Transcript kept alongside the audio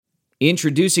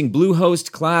Introducing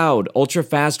Bluehost Cloud,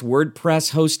 ultra-fast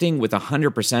WordPress hosting with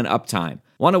 100% uptime.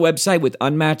 Want a website with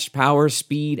unmatched power,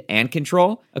 speed, and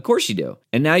control? Of course you do.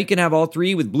 And now you can have all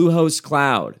three with Bluehost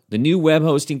Cloud, the new web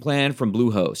hosting plan from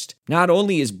Bluehost. Not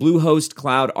only is Bluehost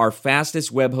Cloud our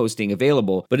fastest web hosting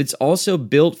available, but it's also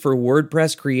built for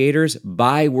WordPress creators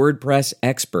by WordPress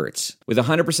experts. With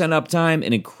 100% uptime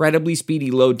and incredibly speedy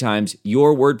load times,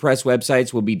 your WordPress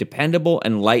websites will be dependable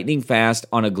and lightning fast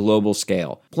on a global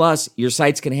scale. Plus, your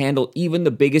sites can handle even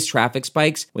the biggest traffic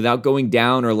spikes without going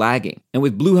down or lagging. And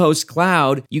with Bluehost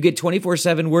Cloud, you get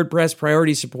 24/7 WordPress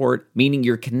priority support, meaning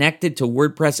you're connected to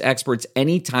WordPress experts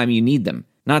anytime you need them.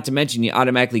 Not to mention, you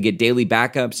automatically get daily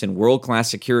backups and world-class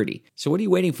security. So what are you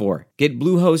waiting for? Get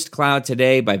Bluehost Cloud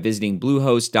today by visiting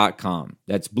Bluehost.com.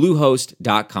 That's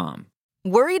Bluehost.com.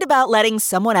 Worried about letting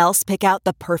someone else pick out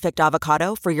the perfect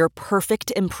avocado for your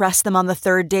perfect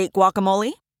impress-them-on-the-third-date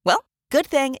guacamole? Well, good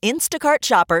thing Instacart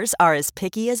shoppers are as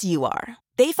picky as you are.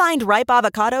 They find ripe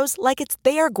avocados like it's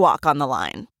their guac on the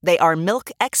line. They are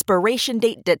milk expiration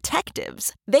date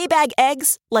detectives. They bag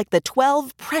eggs like the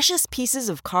 12 precious pieces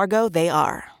of cargo they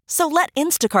are. So let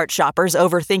Instacart shoppers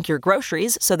overthink your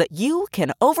groceries so that you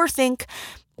can overthink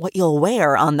what you'll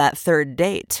wear on that third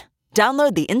date.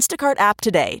 Download the Instacart app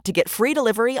today to get free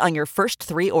delivery on your first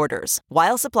 3 orders,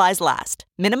 while supplies last.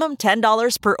 Minimum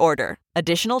 $10 per order.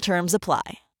 Additional terms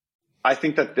apply. I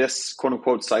think that this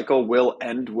quote-unquote cycle will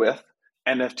end with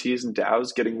NFTs and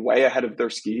DAOs getting way ahead of their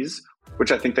skis,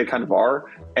 which I think they kind of are.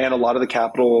 And a lot of the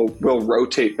capital will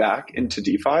rotate back into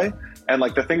DeFi. And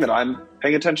like the thing that I'm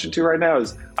paying attention to right now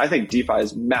is I think DeFi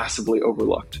is massively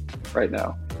overlooked right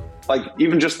now. Like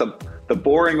even just the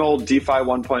boring old DeFi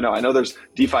 1.0. I know there's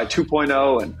DeFi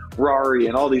 2.0 and Rari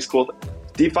and all these cool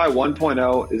DeFi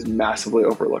 1.0 is massively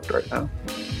overlooked right now.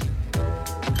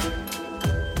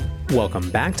 Welcome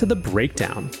back to The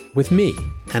Breakdown with me,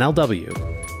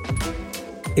 NLW.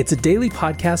 It's a daily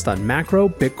podcast on macro,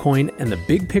 Bitcoin, and the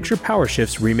big picture power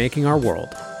shifts remaking our world.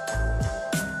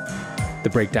 The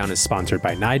Breakdown is sponsored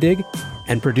by NYDIG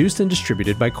and produced and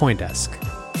distributed by CoinDesk.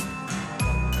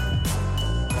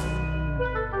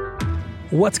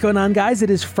 What's going on, guys? It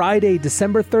is Friday,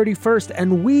 December 31st,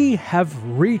 and we have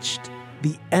reached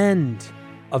the end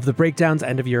of The Breakdown's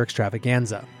end-of-year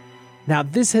extravaganza. Now,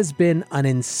 this has been an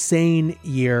insane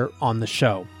year on the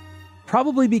show.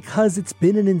 Probably because it's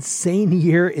been an insane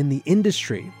year in the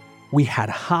industry. We had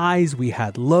highs, we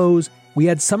had lows, we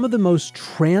had some of the most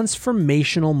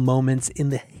transformational moments in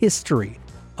the history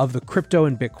of the crypto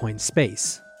and Bitcoin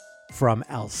space. From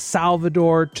El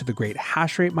Salvador to the great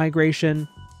hash rate migration,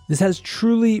 this has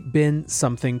truly been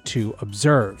something to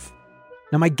observe.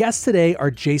 Now, my guests today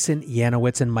are Jason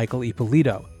Yanowitz and Michael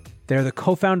Ippolito. They're the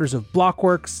co-founders of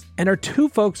Blockworks and are two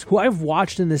folks who I've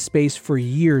watched in this space for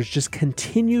years just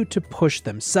continue to push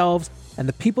themselves and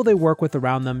the people they work with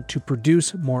around them to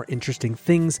produce more interesting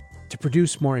things, to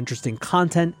produce more interesting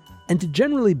content, and to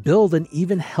generally build an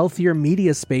even healthier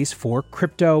media space for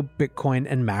crypto, Bitcoin,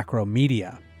 and macro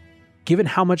media. Given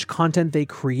how much content they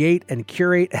create and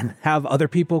curate and have other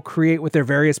people create with their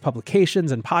various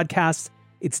publications and podcasts,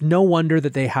 it's no wonder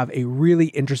that they have a really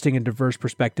interesting and diverse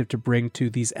perspective to bring to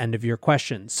these end-of-year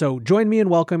questions. So join me in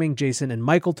welcoming Jason and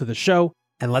Michael to the show,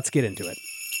 and let's get into it.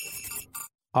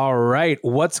 All right,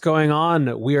 what's going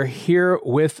on? We are here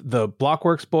with the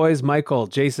Blockworks boys. Michael,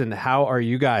 Jason, how are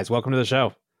you guys? Welcome to the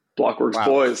show. Blockworks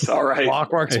boys. All right.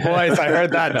 Blockworks boys. I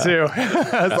heard that too.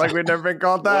 It's like we've never been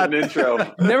called that. What an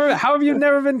intro. Never. How have you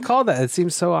never been called that? It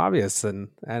seems so obvious, and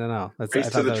I don't know. That's Face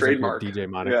to the trademark. Like DJ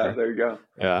moniker. Yeah, there you go.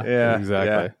 Yeah, exactly.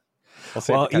 Yeah.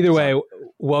 Well, either way,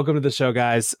 welcome to the show,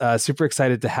 guys. Super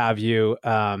excited to have you.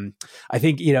 I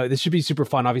think, this should be super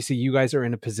fun. Obviously, you guys are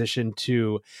in a position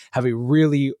to have a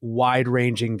really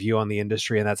wide-ranging view on the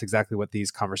industry, and that's exactly what these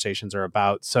conversations are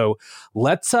about. So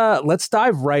let's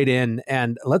dive right in,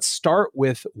 and let's start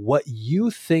with what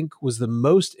you think was the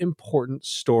most important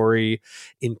story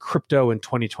in crypto in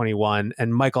 2021.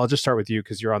 And Michael, I'll just start with you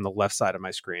because you're on the left side of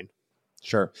my screen.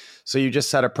 Sure. So you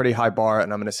just set a pretty high bar,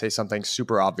 and I'm going to say something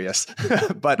super obvious,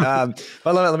 but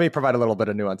let me provide a little bit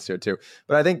of nuance to it too.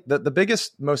 But I think the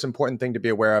biggest, most important thing to be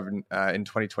aware of in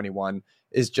 2021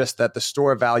 is just that the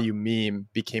store value meme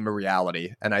became a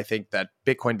reality. And I think that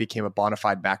Bitcoin became a bona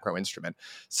fide macro instrument.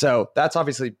 So that's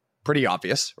obviously pretty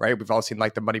obvious, right? We've all seen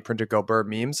like the money printer go burr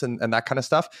memes and that kind of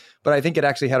stuff. But I think it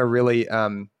actually had a really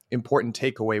important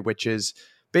takeaway, which is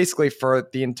basically for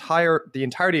the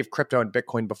entirety of crypto and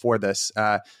Bitcoin before this,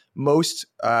 most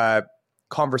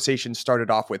conversations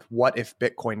started off with what if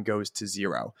Bitcoin goes to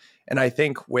zero? And I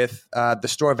think with the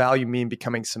store value meme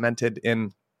becoming cemented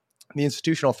in The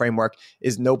institutional framework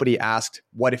is nobody asked,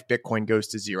 what if Bitcoin goes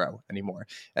to zero anymore?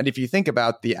 And if you think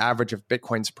about the average of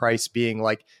Bitcoin's price being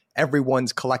like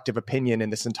everyone's collective opinion in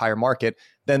this entire market,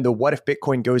 then the what if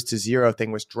Bitcoin goes to zero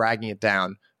thing was dragging it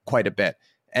down quite a bit.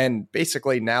 And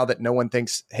basically now that no one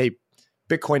thinks, hey,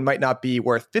 Bitcoin might not be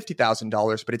worth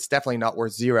 $50,000, but it's definitely not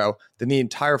worth zero, then the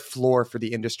entire floor for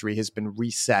the industry has been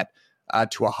reset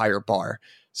to a higher bar.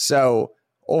 So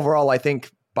overall, I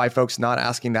think by folks not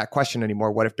asking that question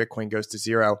anymore, what if Bitcoin goes to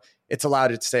zero, it's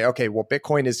allowed it to say, okay, well,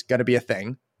 Bitcoin is going to be a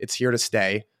thing. It's here to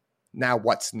stay. Now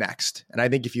what's next? And I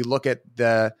think if you look at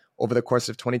over the course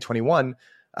of 2021,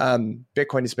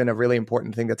 Bitcoin has been a really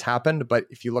important thing that's happened. But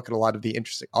if you look at a lot of the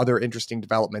other interesting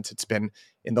developments, it's been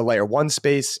in the layer one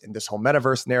space, in this whole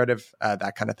metaverse narrative,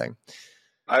 that kind of thing.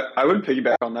 I would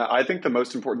piggyback on that. I think the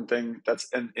most important thing that's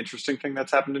an interesting thing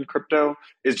that's happened in crypto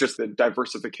is just the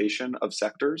diversification of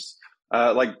sectors.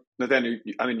 Like Nathan,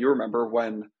 I mean, you remember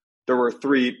when there were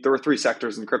three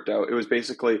sectors in crypto. It was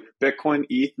basically Bitcoin,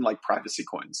 ETH, and like privacy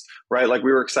coins, right? Like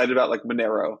we were excited about like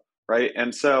Monero, right?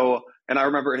 And I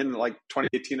remember in like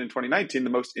 2018 and 2019, the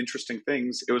most interesting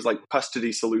things, it was like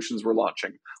custody solutions were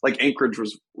launching. Like Anchorage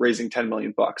was raising $10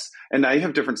 million. And now you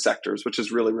have different sectors, which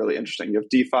is really, really interesting. You have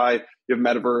DeFi, you have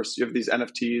Metaverse, you have these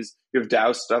NFTs, you have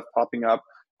DAO stuff popping up.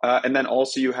 And then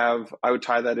also you have, I would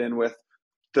tie that in with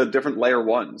the different layer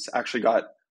ones actually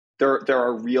there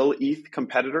are real ETH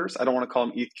competitors. I don't want to call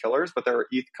them ETH killers, but there are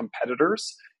ETH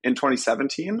competitors in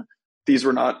 2017. These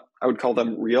were not, I would call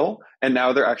them real. And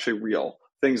now they're actually real.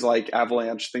 Things like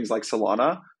Avalanche, things like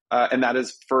Solana. And that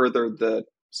has furthered the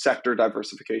sector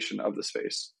diversification of the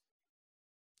space.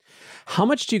 How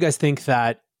much do you guys think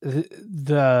that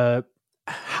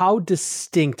how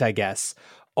distinct, I guess,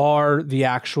 are the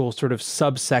actual sort of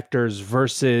subsectors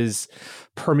versus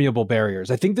permeable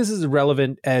barriers? I think this is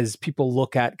relevant as people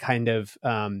look at kind of,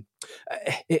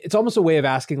 it's almost a way of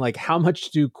asking like, how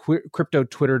much do crypto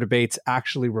Twitter debates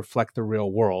actually reflect the real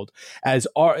world?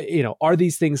 Are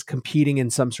these things competing in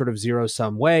some sort of zero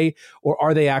sum way, or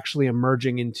are they actually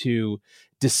emerging into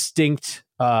distinct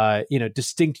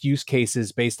use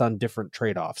cases based on different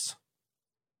trade-offs?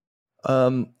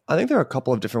 I think there are a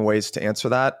couple of different ways to answer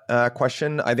that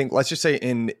question. I think let's just say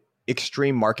in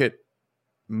extreme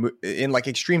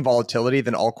volatility,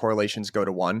 then all correlations go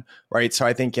to one, right? So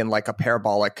I think in like a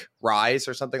parabolic rise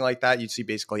or something like that, you'd see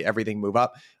basically everything move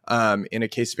up. In a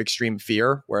case of extreme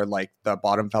fear, where like the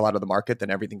bottom fell out of the market,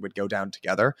 then everything would go down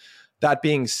together. That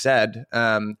being said,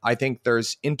 I think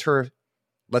there's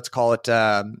let's call it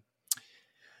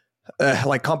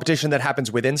like competition that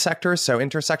happens within sectors, so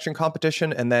intersection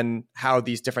competition, and then how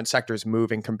these different sectors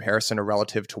move in comparison or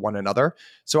relative to one another.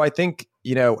 So I think,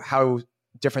 how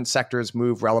different sectors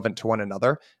move relevant to one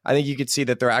another. I think you could see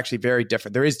that they're actually very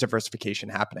different. There is diversification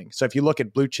happening. So if you look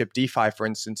at blue chip DeFi, for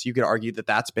instance, you could argue that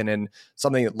that's been in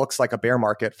something that looks like a bear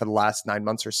market for the last 9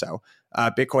 months or so.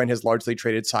 Bitcoin has largely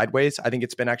traded sideways. I think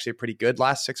it's been actually a pretty good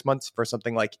last 6 months for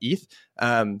something like ETH.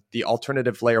 The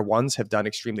alternative layer ones have done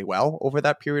extremely well over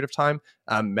that period of time.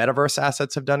 Metaverse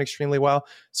assets have done extremely well.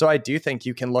 So I do think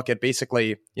you can look at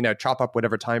basically, chop up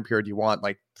whatever time period you want,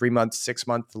 like 3 months, 6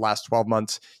 months, the last 12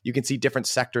 months. You can see different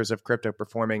sectors of crypto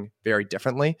performing very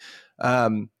differently.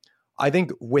 I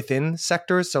think within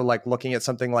sectors, so like looking at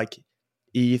something like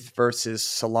ETH versus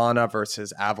Solana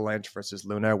versus Avalanche versus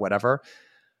Luna, whatever.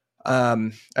 I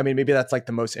mean, maybe that's like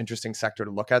the most interesting sector to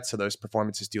look at. So those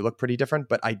performances do look pretty different,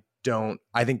 but I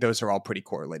think those are all pretty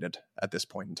correlated at this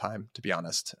point in time, to be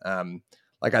honest.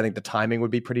 Like I think the timing would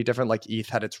be pretty different. Like ETH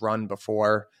had its run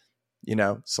before,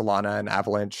 Solana and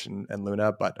Avalanche and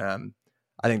Luna, but I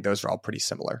think those are all pretty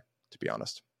similar, to be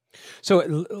honest. So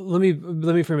let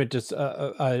me frame it just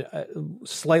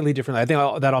slightly differently. I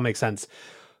think that all makes sense.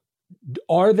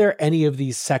 Are there any of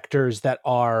these sectors that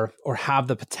are or have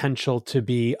the potential to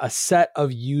be a set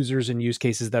of users and use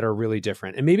cases that are really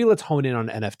different? And maybe let's hone in on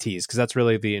NFTs, because that's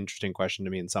really the interesting question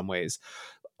to me in some ways.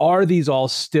 Are these all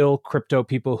still crypto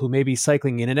people who may be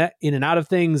cycling in and out of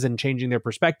things and changing their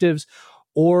perspectives?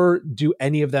 Or do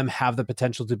any of them have the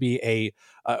potential to be a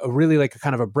really like a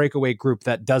kind of a breakaway group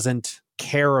that doesn't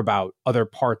care about other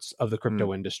parts of the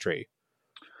crypto industry?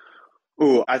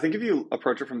 Ooh, I think if you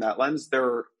approach it from that lens,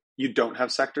 you don't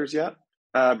have sectors yet,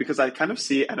 because I kind of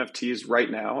see NFTs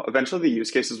right now. Eventually, the use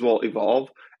cases will evolve.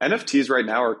 NFTs right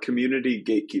now are community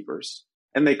gatekeepers,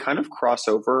 and they kind of cross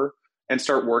over and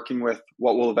start working with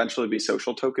what will eventually be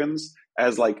social tokens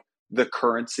as like the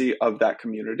currency of that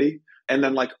community. And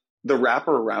then like the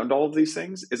wrapper around all of these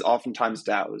things is oftentimes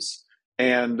DAOs,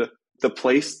 and the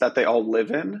place that they all live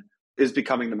in is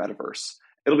becoming the metaverse.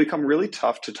 It'll become really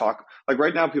tough to talk. Like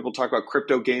right now, people talk about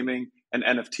crypto gaming and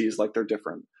NFTs like they're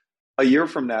different. A year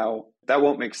from now, that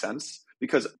won't make sense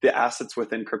because the assets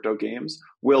within crypto games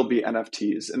will be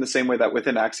NFTs in the same way that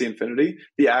within Axie Infinity,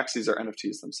 the Axies are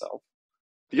NFTs themselves.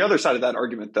 The other side of that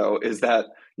argument, though, is that,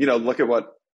 look at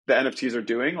what the NFTs are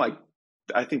doing. Like,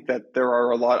 I think that there are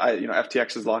a lot,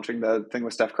 FTX is launching the thing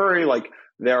with Steph Curry. Like,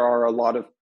 there are a lot of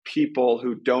people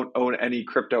who don't own any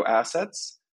crypto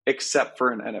assets except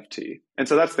for an NFT. And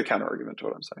so that's the counter argument to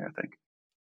what I'm saying, I think.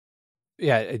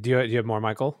 Yeah. Do you have more,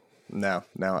 Michael? No,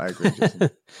 I agree.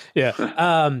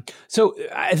 Yeah. So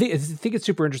I think it's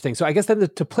super interesting. So I guess then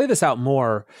to play this out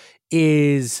more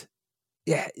is,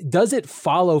 does it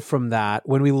follow from that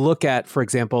when we look at, for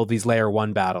example, these layer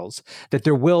 1 battles, that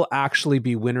there will actually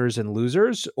be winners and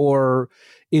losers, or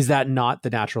is that not the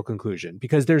natural conclusion?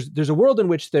 Because there's a world in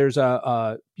which there's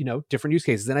different use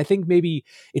cases. And I think maybe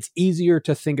it's easier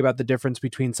to think about the difference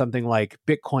between something like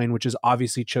Bitcoin, which has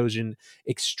obviously chosen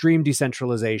extreme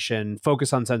decentralization,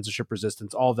 focus on censorship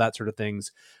resistance, all of that sort of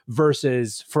things,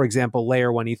 versus, for example,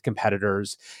 layer 1 ETH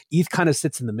competitors. ETH kind of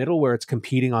sits in the middle where it's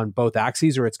competing on both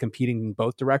axes, or it's competing in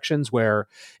both directions, where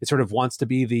it sort of wants to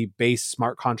be the base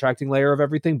smart contracting layer of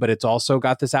everything, but it's also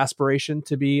got this aspiration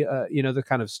to be, the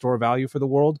kind of store value for the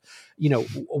world.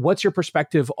 What's your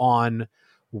perspective on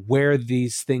where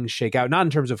these things shake out? Not in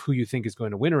terms of who you think is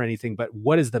going to win or anything, but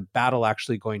what is the battle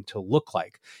actually going to look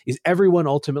like? Is everyone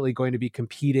ultimately going to be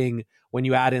competing when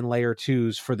you add in layer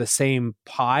 2s for the same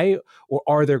pie, or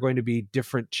are there going to be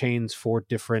different chains for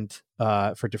different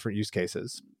use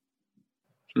cases?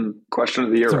 Question of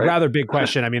the year. It's a right? rather big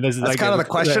question. I mean, this is that's kind of the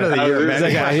question of the year,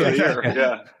 man.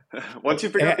 Yeah. Once you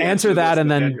figure out the answer that, and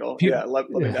then let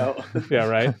me know. Yeah,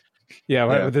 right.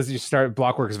 Yeah, with this you start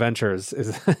Blockworks Ventures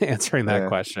is answering that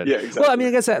question. Yeah, exactly. Well, I mean,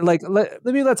 I guess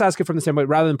let's ask it from the same way,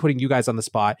 rather than putting you guys on the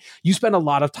spot. You spend a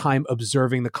lot of time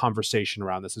observing the conversation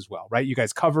around this as well, right? You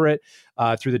guys cover it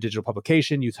through the digital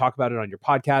publication. You talk about it on your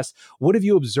podcast. What have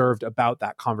you observed about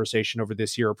that conversation over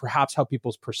this year, or perhaps how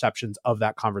people's perceptions of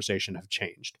that conversation have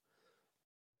changed?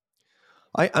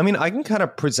 I mean, I can kind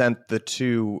of present the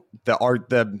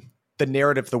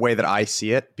narrative the way that I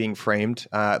see it being framed,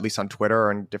 at least on Twitter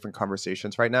and different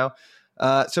conversations right now.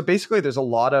 So basically, there's a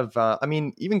lot of,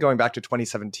 even going back to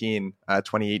 2017,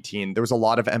 2018, there was a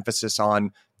lot of emphasis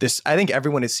on this. I think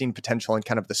everyone has seen potential in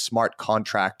kind of the smart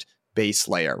contract base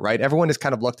layer, right? Everyone has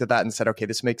kind of looked at that and said, okay,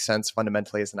 this makes sense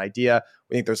fundamentally as an idea.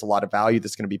 We think there's a lot of value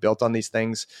that's going to be built on these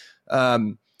things.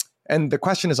 And the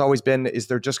question has always been, is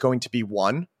there just going to be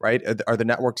one, right? Are the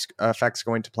network's effects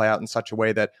going to play out in such a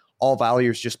way that all value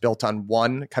is just built on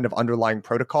one kind of underlying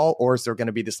protocol, or is there going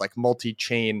to be this like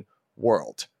multi-chain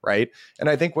world, right? And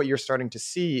I think what you're starting to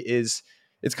see is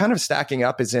it's kind of stacking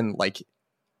up, as in like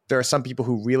there are some people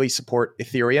who really support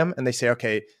Ethereum and they say,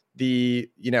 okay,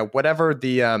 whatever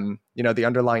the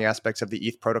underlying aspects of the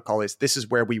ETH protocol is, this is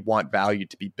where we want value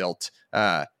to be built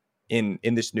in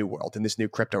this new world, in this new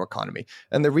crypto economy.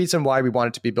 And the reason why we want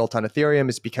it to be built on Ethereum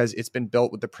is because it's been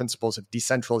built with the principles of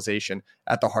decentralization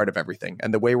at the heart of everything.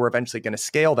 And the way we're eventually going to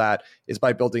scale that is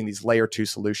by building these layer 2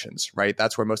 solutions, right?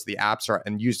 That's where most of the apps are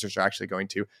and users are actually going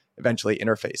to eventually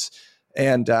interface.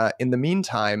 And in the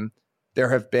meantime, there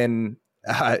have been,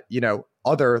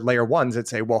 other layer 1s that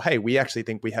say, well, hey, we actually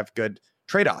think we have good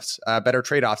trade-offs, better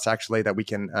trade-offs actually, that we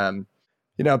can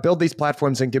build these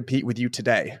platforms and compete with you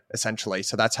today, essentially.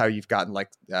 So that's how you've gotten like,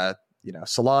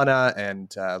 Solana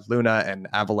and Luna and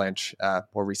Avalanche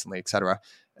more recently, et cetera.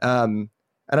 And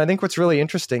I think what's really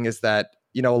interesting is that,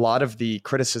 a lot of the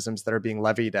criticisms that are being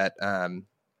levied at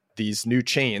these new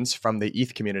chains from the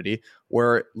ETH community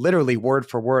were literally word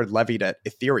for word levied at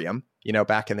Ethereum,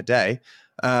 back in the day.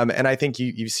 And I think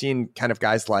you've seen kind of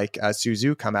guys like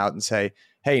Suzu come out and say,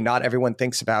 hey, not everyone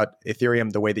thinks about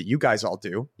Ethereum the way that you guys all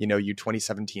do, you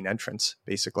 2017 entrants,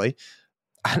 basically.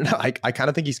 I don't know. I kind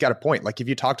of think he's got a point. Like if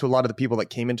you talk to a lot of the people that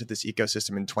came into this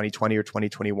ecosystem in 2020 or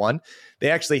 2021,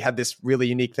 they actually had this really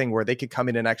unique thing where they could come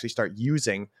in and actually start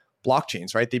using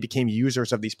blockchains, right? They became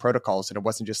users of these protocols and it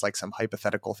wasn't just like some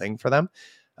hypothetical thing for them.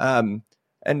 And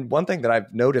one thing that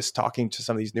I've noticed talking to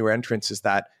some of these newer entrants is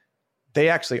that they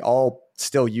actually all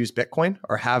still use Bitcoin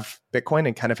or have Bitcoin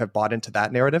and kind of have bought into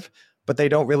that narrative, but they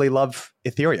don't really love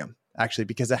Ethereum actually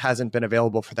because it hasn't been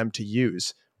available for them to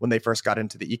use when they first got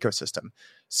into the ecosystem.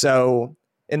 So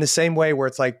in the same way where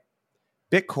it's like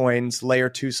Bitcoin's layer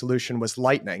 2 solution was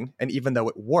Lightning, and even though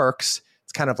it works,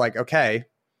 it's kind of like, okay,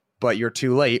 but you're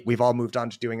too late. We've all moved on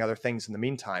to doing other things in the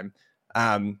meantime.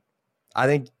 I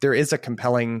think there's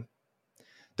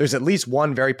at least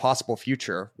one very possible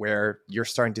future where you're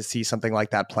starting to see something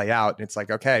like that play out. And it's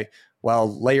like, okay,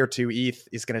 well, layer 2 ETH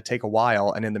is going to take a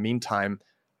while. And in the meantime,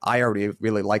 I already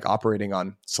really like operating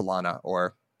on Solana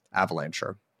or Avalanche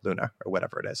or Luna or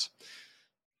whatever it is.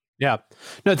 Yeah,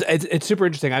 no, it's super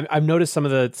interesting. I've noticed some of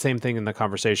the same thing in the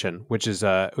conversation, which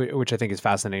I think is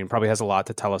fascinating. Probably has a lot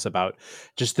to tell us about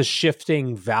just the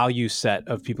shifting value set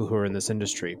of people who are in this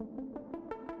industry.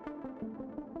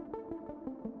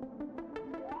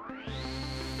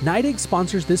 NYDIG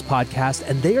sponsors this podcast,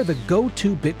 and they are the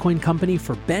go-to Bitcoin company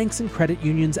for banks and credit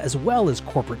unions, as well as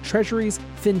corporate treasuries,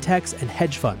 fintechs, and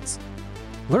hedge funds.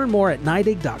 Learn more at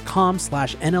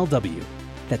NYDIG.com/NLW.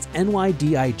 That's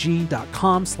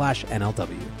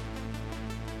NYDIG.com/NLW.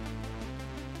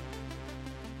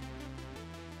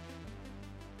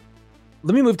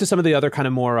 Let me move to some of the other kind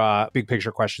of more big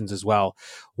picture questions as well.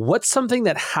 What's something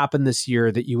that happened this year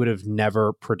that you would have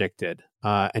never predicted?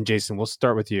 And Jason, we'll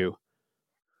start with you.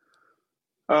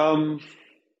 The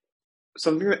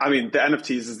NFTs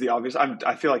is the obvious.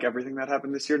 I feel like everything that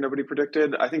happened this year, nobody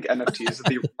predicted. I think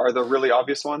NFTs are the really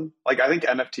obvious one. Like, I think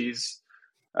NFTs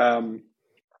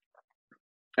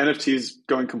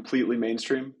going completely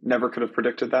mainstream, never could have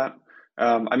predicted that.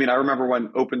 I remember when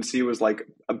OpenSea was like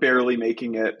barely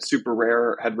making it, super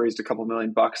rare, had raised a couple $1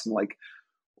 million and like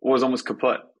was almost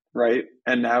kaput, right?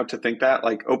 And now to think that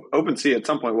like OpenSea at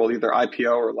some point will either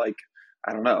IPO or like,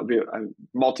 I don't know, be a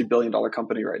multi-billion-dollar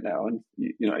company right now. And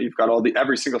you've got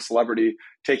every single celebrity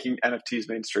taking NFTs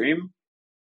mainstream.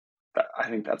 I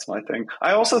think that's my thing.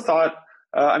 I also thought,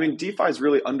 DeFi is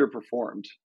really underperformed.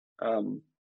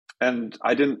 And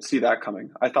I didn't see that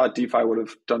coming. I thought DeFi would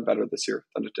have done better this year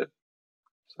than it did.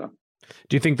 So,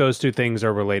 do you think those two things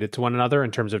are related to one another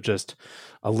in terms of just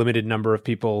a limited number of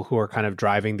people who are kind of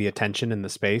driving the attention in the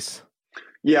space?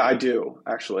 Yeah, I do,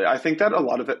 actually. I think that a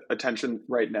lot of attention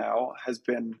right now has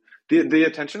been, the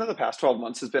attention of the past 12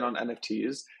 months has been on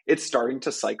NFTs. It's starting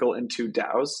to cycle into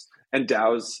DAOs, and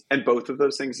both of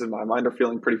those things in my mind are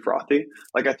feeling pretty frothy.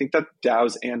 Like, I think that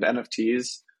DAOs and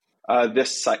NFTs,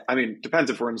 depends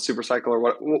if we're in a super cycle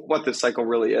or what this cycle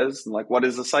really is, and like what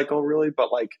is a cycle really.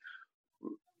 But like,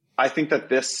 I think that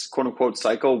this quote unquote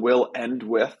cycle will end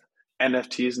with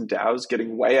NFTs and DAOs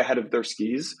getting way ahead of their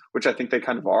skis, which I think they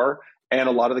kind of are, and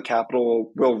a lot of the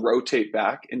capital will rotate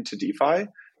back into DeFi.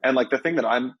 And like the thing that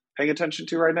I'm paying attention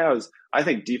to right now is I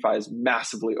think DeFi is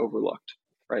massively overlooked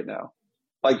right now.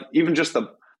 Like, even just the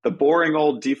boring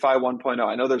old DeFi 1.0.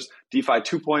 I know there's DeFi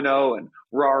 2.0 and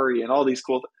Rari and all these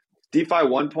cool things. DeFi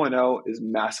 1.0 is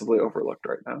massively overlooked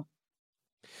right now.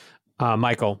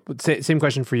 Michael, same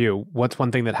question for you. What's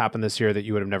one thing that happened this year that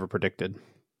you would have never predicted?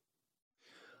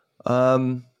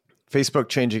 Facebook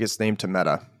changing its name to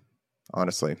Meta,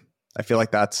 honestly. I feel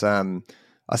like that's a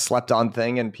slept on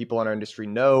thing, and people in our industry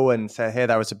know and say, hey,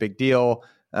 that was a big deal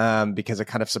because it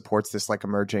kind of supports this like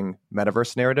emerging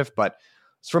metaverse narrative. But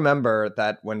just remember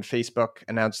that when Facebook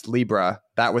announced Libra,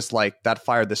 that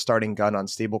fired the starting gun on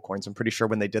stablecoins. I'm pretty sure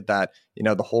when they did that,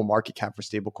 the whole market cap for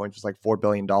stablecoins was like $4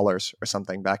 billion or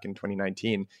something back in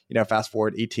 2019. Fast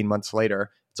forward 18 months later,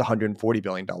 it's $140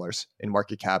 billion in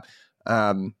market cap.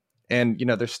 And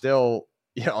there's still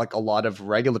like a lot of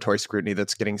regulatory scrutiny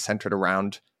that's getting centered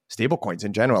around stablecoins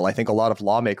in general. I think a lot of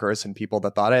lawmakers and people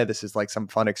that thought, hey, this is like some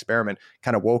fun experiment,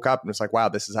 kind of woke up and was like, wow,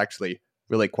 this is actually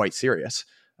really quite serious.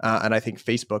 And I think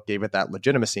Facebook gave it that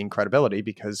legitimacy and credibility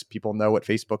because people know what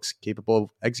Facebook's capable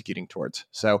of executing towards.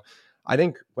 So I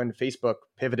think when Facebook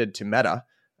pivoted to Meta,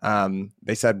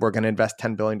 they said, we're going to invest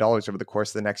 $10 billion over the course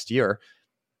of the next year.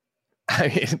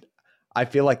 I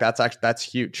feel like that's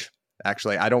huge.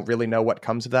 Actually, I don't really know what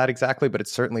comes of that exactly, but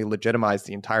it's certainly legitimized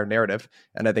the entire narrative.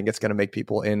 And I think it's going to make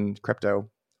people in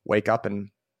crypto wake up and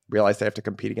realize they have to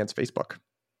compete against Facebook.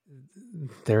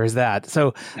 There is that.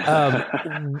 So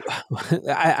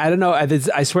I don't know.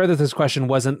 I swear that this question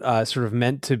wasn't sort of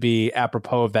meant to be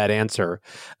apropos of that answer.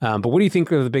 But what do you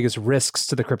think are the biggest risks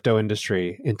to the crypto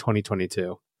industry in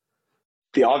 2022?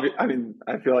 I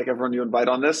feel like everyone you invite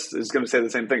on this is going to say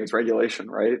the same thing. It's regulation,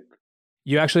 right?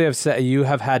 You actually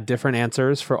have had different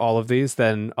answers for all of these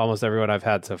than almost everyone I've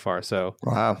had so far. So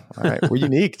wow. All right. We're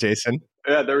unique, Jason.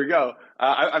 Yeah, there we go.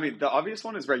 The obvious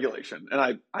one is regulation.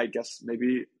 And I guess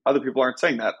maybe other people aren't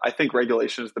saying that. I think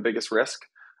regulation is the biggest risk.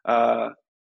 And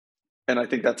I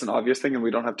think that's an obvious thing, and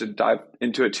we don't have to dive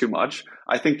into it too much.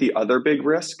 I think the other big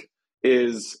risk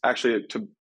is actually, to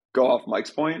go off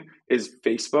Mike's point, is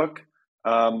Facebook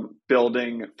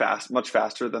building much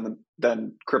faster than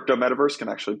crypto metaverse can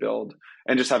actually build,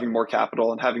 and just having more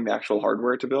capital and having the actual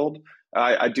hardware to build.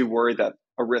 I do worry that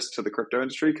a risk to the crypto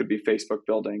industry could be Facebook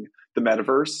building the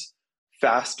metaverse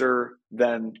faster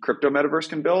than crypto metaverse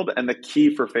can build. And the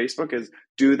key for Facebook is,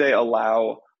 do they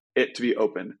allow it to be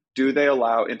open? Do they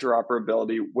allow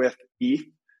interoperability with ETH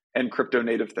and crypto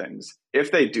native things?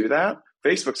 If they do that,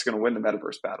 Facebook's going to win the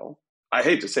metaverse battle. I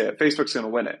hate to say it, Facebook's going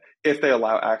to win it if they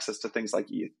allow access to things like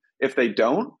ETH. If they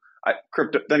don't,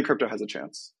 crypto has a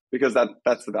chance because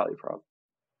that's the value prop.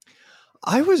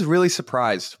 I was really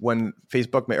surprised when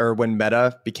when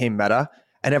Meta became Meta,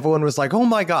 and everyone was like, "Oh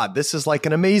my God, this is like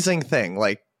an amazing thing!"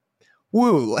 Like,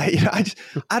 woo! I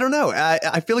don't know.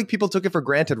 I feel like people took it for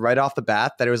granted right off the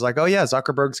bat that it was like, "Oh yeah,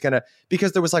 Zuckerberg's gonna,"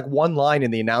 because there was like one line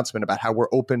in the announcement about how we're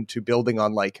open to building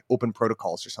on like open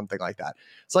protocols or something like that.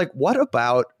 It's like, what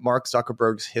about Mark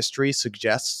Zuckerberg's history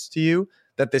suggests to you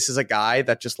that this is a guy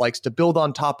that just likes to build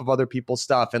on top of other people's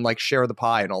stuff and like share the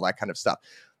pie and all that kind of stuff?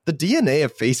 The DNA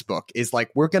of Facebook is like,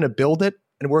 we're going to build it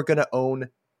and we're going to own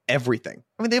everything.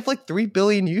 I mean, they have like 3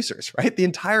 billion users, right? The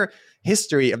entire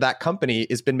history of that company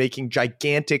has been making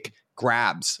gigantic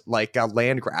grabs, like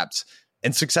land grabs,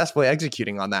 and successfully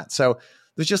executing on that. So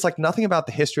there's just like nothing about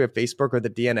the history of Facebook or the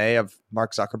DNA of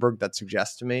Mark Zuckerberg that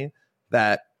suggests to me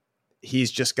that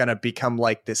he's just going to become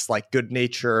like this like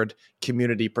good-natured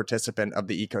community participant of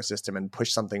the ecosystem and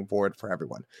push something forward for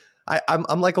everyone.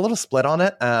 I'm like a little split on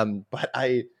it, but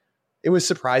it was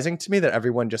surprising to me that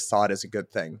everyone just saw it as a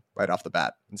good thing right off the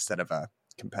bat instead of a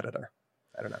competitor.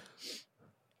 I don't know.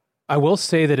 I will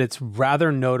say that it's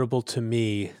rather notable to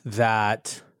me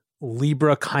that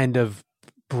Libra kind of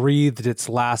breathed its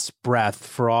last breath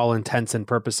for all intents and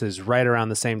purposes right around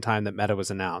the same time that Meta was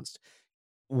announced.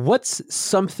 What's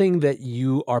something that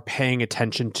you are paying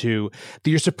attention to that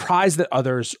you're surprised that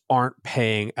others aren't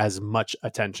paying as much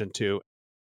attention to?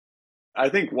 I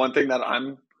think one thing that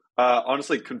I'm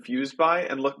honestly confused by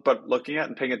but looking at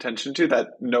and paying attention to that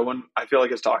no one I feel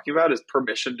like is talking about is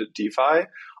permission to DeFi.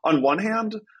 On one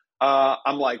hand,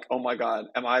 I'm like, oh my God,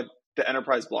 am I the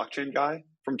enterprise blockchain guy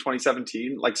from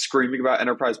 2017, like screaming about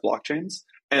enterprise blockchains?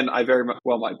 And I very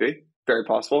well might be, very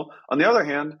possible. On the other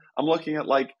hand, I'm looking at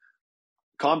like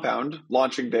Compound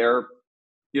launching their,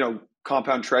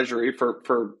 Compound treasury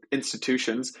for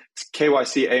institutions. It's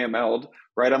KYC AML'd,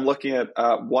 right? I'm looking at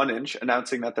 1inch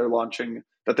announcing that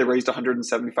they raised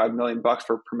 $175 million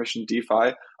for permission DeFi.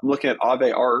 I'm looking at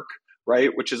Aave Arc, right,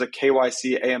 which is a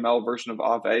KYC AML version of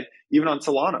Aave. Even on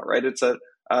Solana, right? It's a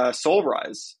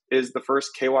Solrise is the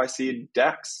first KYC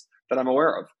DEX that I'm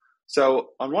aware of. So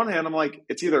on one hand, I'm like,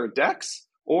 it's either a DEX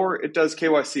or it does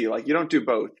KYC. Like you don't do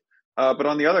both. But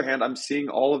on the other hand, I'm seeing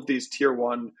all of these tier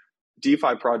one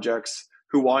DeFi projects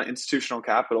who want institutional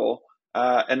capital,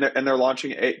 and they're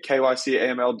launching a KYC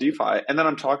AML DeFi. And then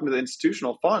I'm talking to the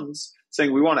institutional funds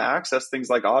saying we want to access things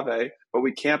like Aave, but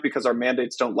we can't because our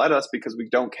mandates don't let us because we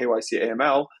don't KYC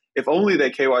AML. If only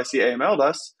they KYC AML'd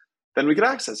us, then we could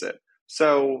access it.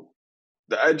 So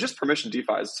just permission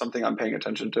DeFi is something I'm paying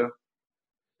attention to.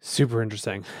 Super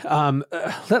interesting.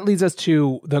 That leads us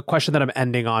to the question that I'm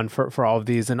ending on for all of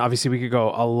these. And obviously we could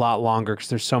go a lot longer because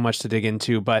there's so much to dig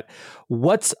into, but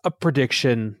what's a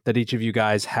prediction that each of you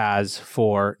guys has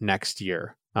for next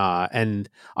year? And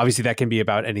obviously that can be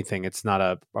about anything. It's not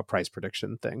a price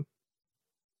prediction thing.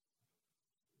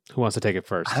 Who wants to take it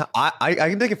first? I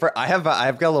can take it first. I've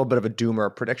got a little bit of a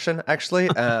doomer prediction actually,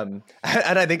 and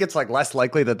I think it's like less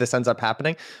likely that this ends up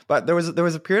happening. But there was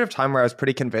a period of time where I was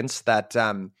pretty convinced that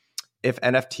if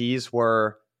NFTs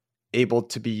were able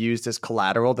to be used as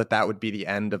collateral, that would be the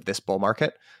end of this bull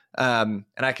market. And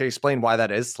I can explain why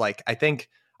that is. Like I think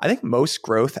most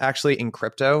growth actually in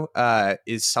crypto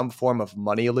is some form of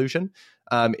money illusion,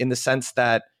 in the sense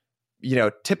that,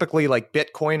 typically like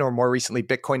Bitcoin or more recently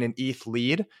Bitcoin and ETH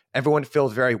lead, everyone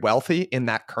feels very wealthy in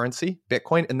that currency,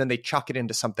 Bitcoin, and then they chuck it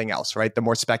into something else, right? The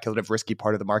more speculative, risky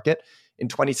part of the market. In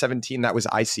 2017, that was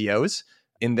ICOs.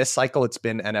 In this cycle, it's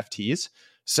been NFTs.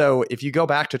 So if you go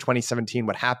back to 2017,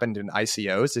 what happened in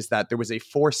ICOs is that there was a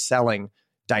forced selling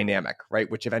dynamic,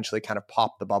 right? Which eventually kind of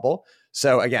popped the bubble.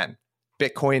 So again,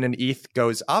 Bitcoin and ETH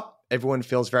goes up. Everyone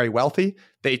feels very wealthy.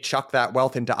 They chuck that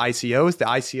wealth into ICOs. The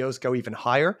ICOs go even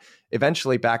higher.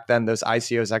 Eventually, back then, those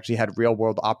ICOs actually had real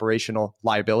world operational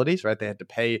liabilities, right? They had to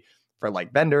pay for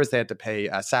like vendors. They had to pay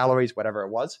salaries, whatever it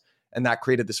was. And that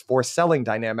created this forced selling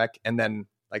dynamic. And then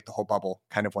like the whole bubble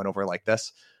kind of went over like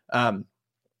this.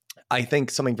 I think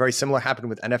something very similar happened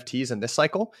with NFTs in this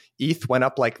cycle. ETH went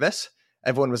up like this.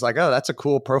 Everyone was like, oh, that's a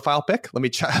cool profile pic. Let me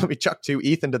chuck 2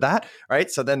 ETH into that, right?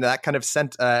 So then that kind of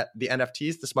sent the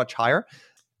NFTs this much higher.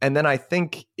 And then I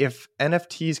think if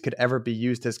NFTs could ever be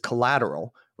used as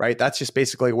collateral, right? That's just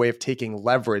basically a way of taking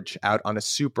leverage out on a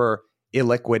super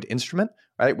illiquid instrument,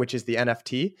 right? Which is the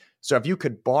NFT. So if you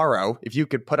could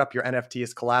put up your NFT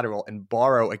as collateral and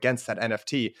borrow against that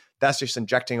NFT, that's just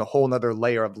injecting a whole nother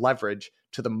layer of leverage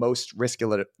to the most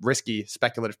risky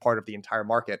speculative part of the entire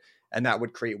market. And that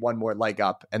would create one more leg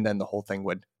up, and then the whole thing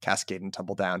would cascade and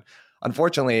tumble down.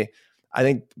 Unfortunately, I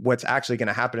think what's actually going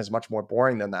to happen is much more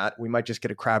boring than that. We might just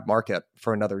get a crab market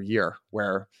for another year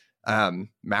where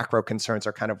macro concerns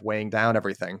are kind of weighing down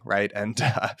everything, right? And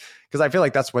because I feel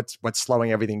like that's what's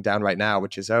slowing everything down right now,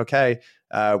 which is okay.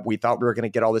 We thought we were going to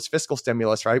get all this fiscal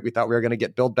stimulus, right? We thought we were going to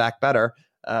get Build Back Better,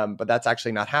 but that's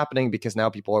actually not happening because now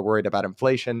people are worried about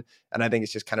inflation, and I think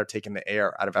it's just kind of taking the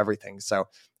air out of everything. So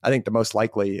I think the most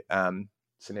likely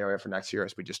scenario for next year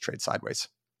is we just trade sideways,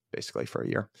 basically for a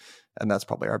year, and that's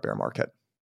probably our bear market.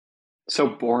 So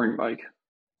boring, Mike.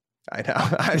 I know.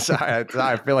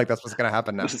 I feel like that's what's going to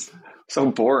happen now. This is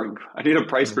so boring. I need a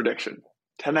price prediction.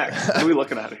 10x. What are we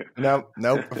looking at here? No,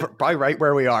 probably right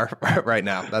where we are right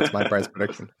now. That's my price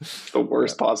prediction. The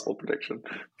worst possible prediction.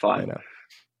 Fine. I know.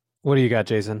 What do you got,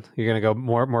 Jason? You're going to go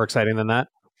more exciting than that?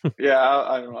 Yeah,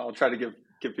 I don't know. I'll try to give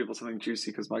people something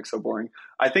juicy because Mike's so boring.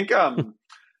 I think, I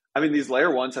mean, these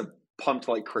layer ones have pumped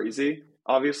like crazy,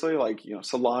 obviously. Like,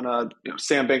 Solana,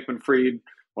 Sam Bankman-Fried,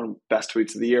 one of the best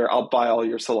tweets of the year. I'll buy all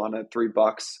your Solana at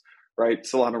 $3, right?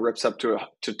 Solana rips up to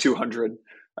 200.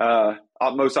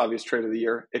 Most obvious trade of the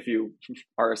year if you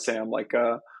are a Sam, like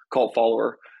a cult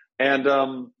follower. And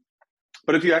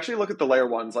but if you actually look at the layer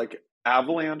ones, like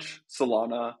Avalanche,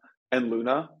 Solana, and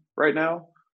Luna right now,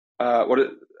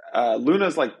 Luna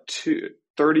is like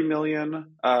 30 billion.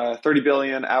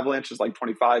 Avalanche is like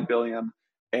 25 billion.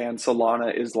 And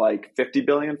Solana is like 50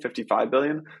 billion, 55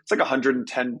 billion. It's like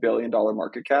 $110 billion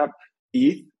market cap.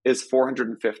 ETH is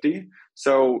 450.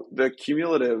 So the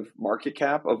cumulative market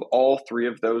cap of all three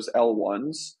of those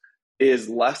L1s is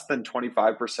less than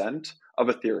 25% of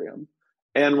Ethereum.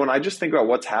 And when I just think about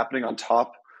what's happening on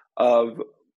top of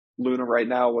Luna right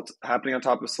now, what's happening on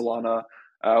top of Solana,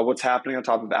 what's happening on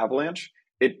top of Avalanche,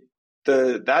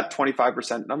 that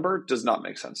 25% number does not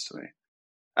make sense to me.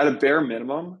 At a bare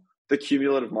minimum, the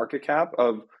cumulative market cap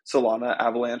of Solana,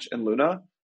 Avalanche, and Luna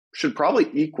should probably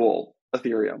equal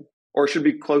Ethereum or should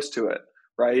be close to it,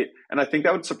 right? And I think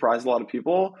that would surprise a lot of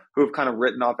people who have kind of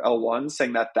written off L1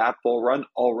 saying that bull run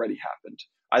already happened.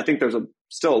 I think there's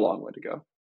still a long way to go.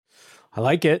 I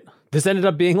like it. This ended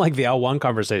up being like the L1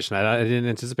 conversation. I didn't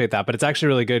anticipate that, but it's actually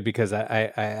really good because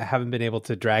I haven't been able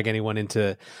to drag anyone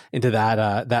into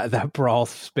that brawl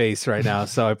space right now.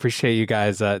 So I appreciate you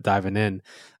guys diving in.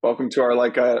 Welcome to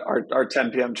our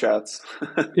 10 p.m. chats.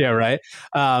 Yeah, right.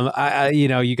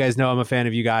 You guys know I'm a fan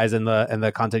of you guys and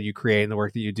the content you create and the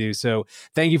work that you do. So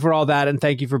thank you for all that, and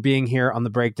thank you for being here on the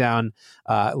breakdown.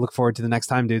 Look forward to the next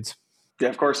time, dudes. Yeah,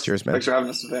 of course. Cheers, man. Thanks for having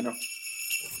us, Savannah.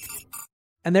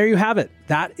 And there you have it.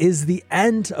 That is the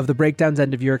end of the Breakdown's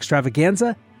end of year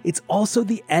extravaganza. It's also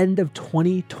the end of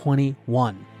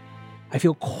 2021. I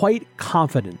feel quite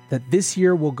confident that this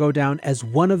year will go down as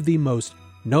one of the most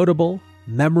notable,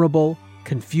 memorable,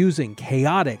 confusing,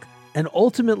 chaotic, and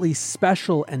ultimately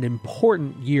special and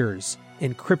important years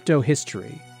in crypto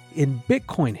history, in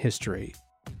Bitcoin history.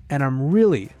 And I'm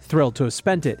really thrilled to have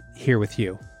spent it here with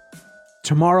you.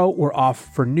 Tomorrow, we're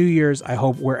off for New Year's. I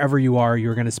hope wherever you are,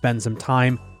 you're going to spend some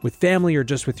time with family or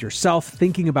just with yourself,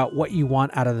 thinking about what you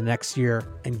want out of the next year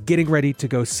and getting ready to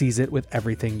go seize it with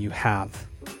everything you have.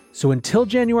 So until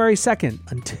January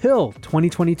 2nd, until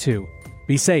 2022,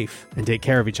 be safe and take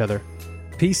care of each other.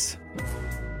 Peace.